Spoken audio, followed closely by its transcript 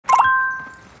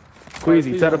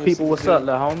Queasy, tell the people what's up,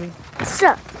 little homie. What's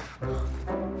up?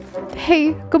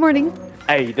 Hey, good morning.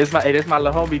 Hey, this my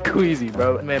little homie Queasy,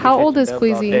 bro. Man, how old is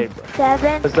Queasy?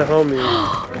 7. That's the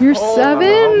homie. You're 7?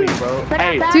 Homie, bro.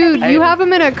 Hey, dude, hey. you have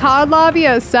him in a COD lobby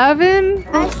at 7?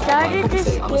 I started this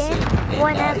game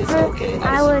whenever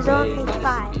I was only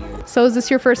 5. So is this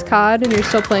your first COD and you're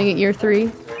still playing at year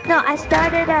 3? No, I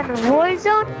started on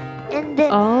Warzone and then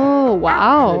Oh,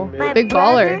 wow. Big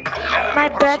baller. my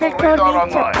brother told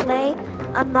me to play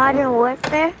a Modern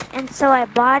Warfare, and so I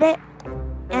bought it,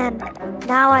 and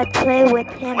now I play with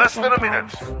him. Less than a minute.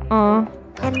 Aw.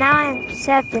 And now I'm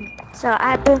 7, so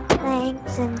I've been playing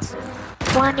since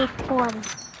 2020.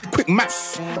 Quick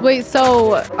maths. Wait,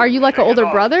 so are you like an older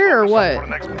brother or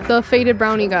what? The faded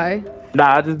brownie guy.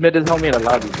 Nah, I just met this homie in the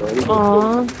lobby, bro. He was Aw.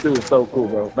 cool. Dude was so cool,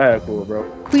 bro. Mad cool, bro.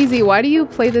 Queasy, why do you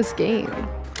play this game?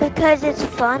 Because it's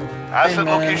fun. Asset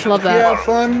location. Love You that. have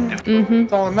fun.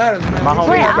 That's all that matters, man. My homie,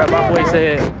 Wait, my boy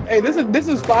said, Hey, this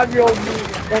is 5-year-old me,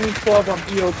 2012 on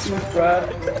EO2,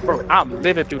 bro. bro, I'm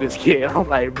living through this kid. I'm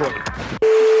like, bro.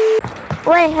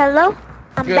 Wait, hello?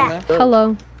 I'm Good, back. man.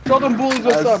 Hello. Tell them bullies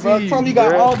what's up, bro. see Tell them you you, got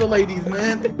bro. all the ladies,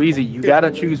 man. Queasy, you gotta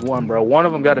choose one, bro. One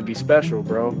of them gotta be special,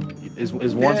 bro. Is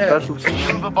one Yeah. special?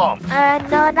 The bomb.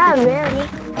 No, not really.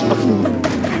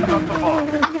 Got the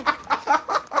bomb.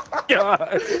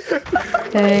 God.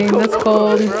 Dang, that's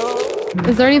cold.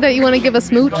 Is there any that you want to give a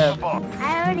smooch? I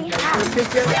already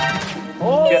have.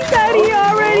 Oh, That he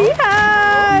already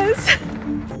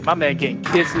has. My man getting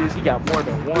kisses. He got more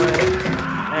than one.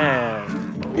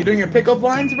 Man. you doing your pickup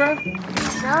lines, bro?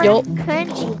 No, Yo. it's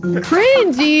cringy.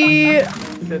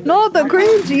 Cringy. Not the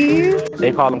cringy.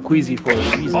 They call him Queasy for a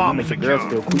reason. He make the girls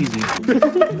feel queasy.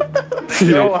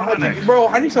 Yo, bro,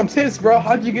 I need some tips, bro.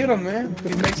 How'd you get them, man?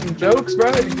 Did you make some jokes,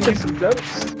 bro? Did you give me some jokes?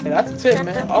 Hey, that's a tip,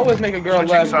 man. Always make a girl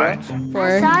laugh, bro. Signs. For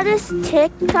I saw this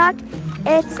TikTok.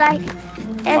 It's like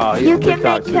if Oh, yeah, you can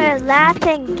TikTok make her laugh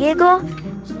and giggle,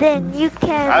 then you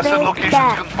can Asset make location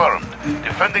that confirmed.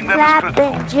 Defending them is clap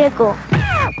critical. and jiggle.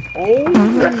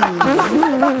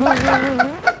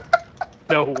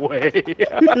 No way.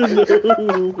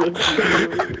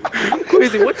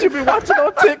 Queasy, what you been watching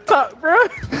on TikTok, bro?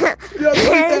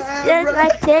 It's just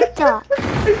like TikTok.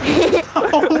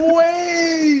 Oh,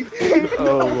 wait.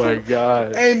 Oh my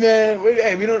god. Hey, man. We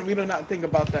don't not think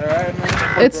about that, right,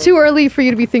 man? It's too early for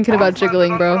you to be thinking about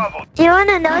jiggling, bro. Do you want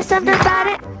to know something about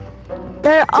it?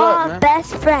 They're all man?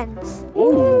 best friends.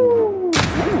 Ooh.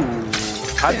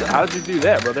 How'd you do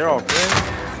that, bro? They're all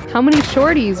friends. How many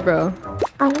shorties, bro?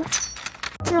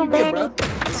 Too many.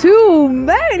 Too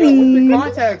many.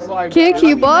 Contacts, like, Can't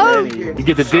keep up. You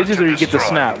get the digits or you get the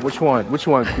snap? Which one? Which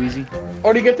one, Queasy?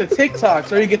 Or do you get the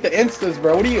TikToks, or you get the Instas,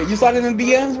 bro? What do you sliding in the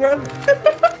DMs, bro?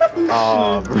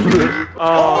 Oh.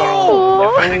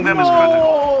 Defending them is critical.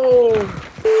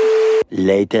 Oh.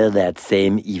 Later that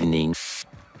same evening.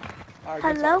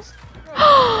 Hello?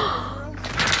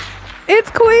 It's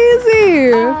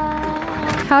Queasy.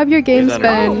 Have your games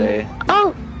been?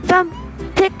 Oh, from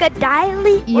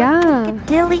Piccadilly? Yeah.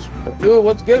 Dilly. Dude,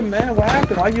 what's good, man? What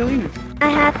happened? Why'd you leave? I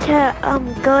had to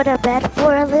go to bed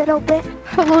for a little bit.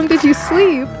 How long did you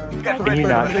sleep? Can you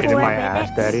not shit in my ass,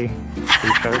 Daddy?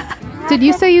 Did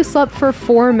you say you slept for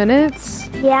 4 minutes?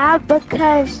 Yeah,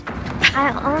 because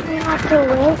I only had to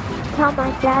wait till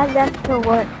my dad left to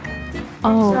work.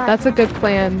 Oh, that's a good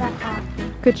plan.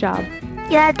 Good job.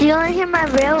 Yeah, do you want to hear my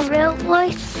real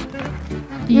voice?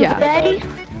 You Yeah. ready?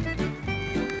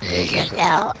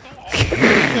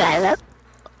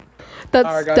 That's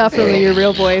Alright, guys. definitely your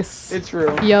real voice. It's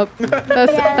real. Yep.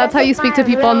 That's how you speak to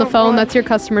people on the phone. That's your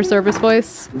customer service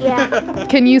voice. Yeah.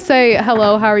 Can you say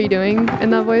hello, how are you doing in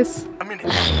that voice? A minute.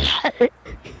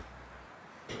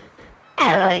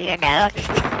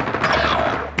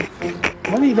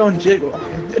 Why you don't jiggle?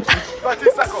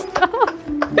 30 seconds.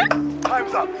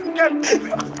 Time's up. Get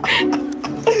moving.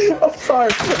 I'm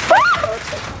sorry.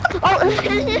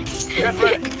 Get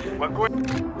ready. We're going.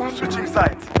 Switching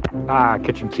sides.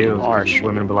 KitchenKillz. Harsh.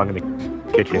 Women belong in the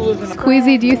kitchen.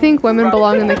 Queasy, do you think women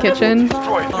belong in the kitchen?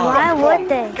 Destroy it. Why would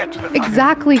they? Get to the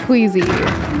Exactly, Queasy.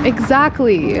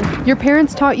 Exactly. Your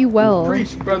parents taught you well.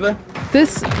 Preach, brother.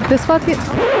 This fucking...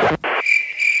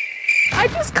 I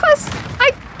just cussed.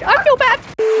 I feel bad.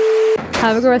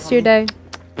 Have a good rest of your day.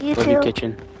 You too.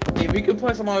 Kitchen. Hey, we can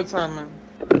play some other time, man.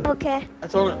 Okay.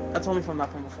 That's only from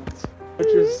not from my friends. Which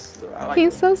is, I like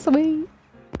He's so sweet.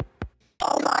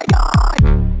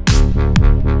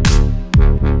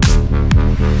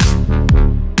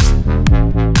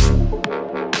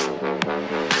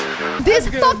 This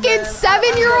fucking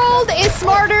 7-year-old is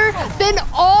smarter than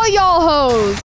all y'all hoes.